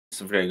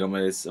So if you're going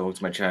with this, I hope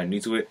to my channel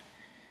new to it.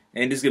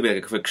 And this is gonna be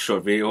like a quick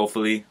short video,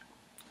 hopefully.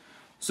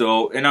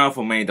 So in honor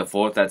for May the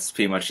 4th, that's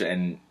pretty much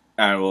an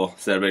annual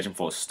celebration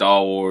for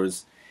Star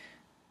Wars.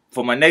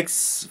 For my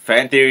next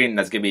fan theory, and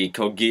that's gonna be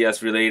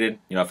Geass related,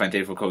 fan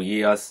theory for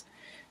Geass.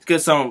 It's gonna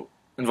some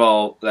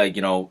involve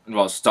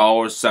involve Star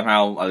Wars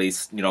somehow, at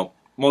least,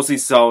 mostly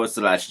Star Wars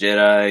The Last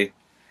Jedi.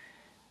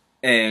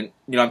 And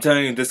I'm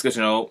telling you this because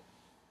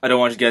I don't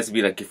want you guys to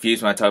be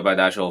confused when I talk about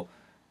the actual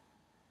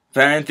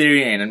fan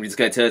theory, and I'm just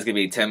gonna tell you it's gonna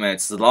be 10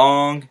 minutes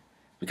long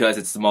because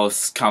it's the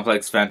most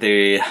complex fan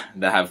theory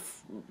that have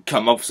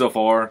come up so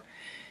far.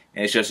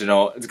 And it's just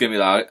it's gonna be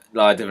a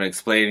lot of different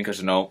explaining because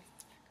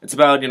it's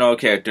about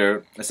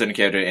a certain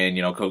character in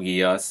Code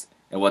Geass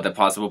and what the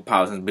possible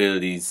powers and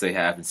abilities they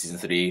have in season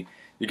 3.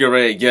 You can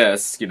already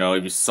guess,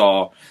 if you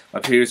saw my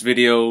previous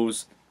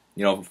videos,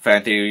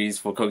 fan theories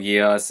for Code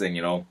Geass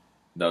and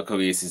the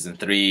Code Geass season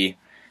 3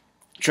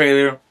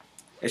 trailer.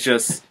 It's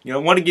just I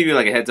want to give you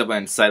a heads up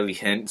and slightly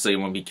hint so you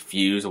won't be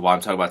confused of why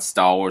I'm talking about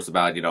Star Wars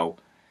about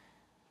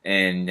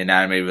in an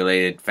anime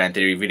related fan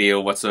theory video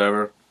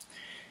whatsoever.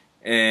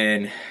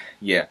 And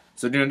yeah,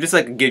 so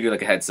just give you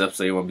a heads up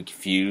so you won't be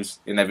confused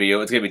in that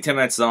video. It's gonna be 10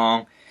 minutes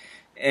long,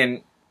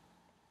 and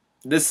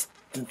this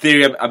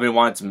theory I've been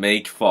wanting to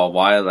make for a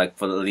while,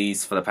 for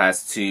the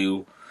past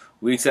 2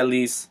 weeks at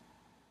least,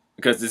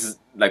 because this is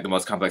the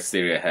most complex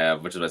theory I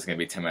have, which is why it's gonna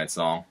be 10 minutes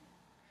long.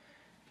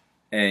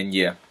 And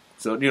yeah,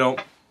 so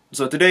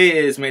so today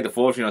is May the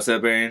 4th,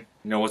 celebrating,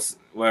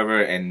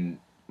 whatever, and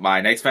my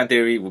next fan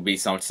theory will be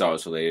some Star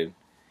Wars related.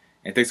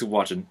 And thanks for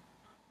watching.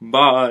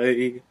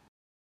 Bye.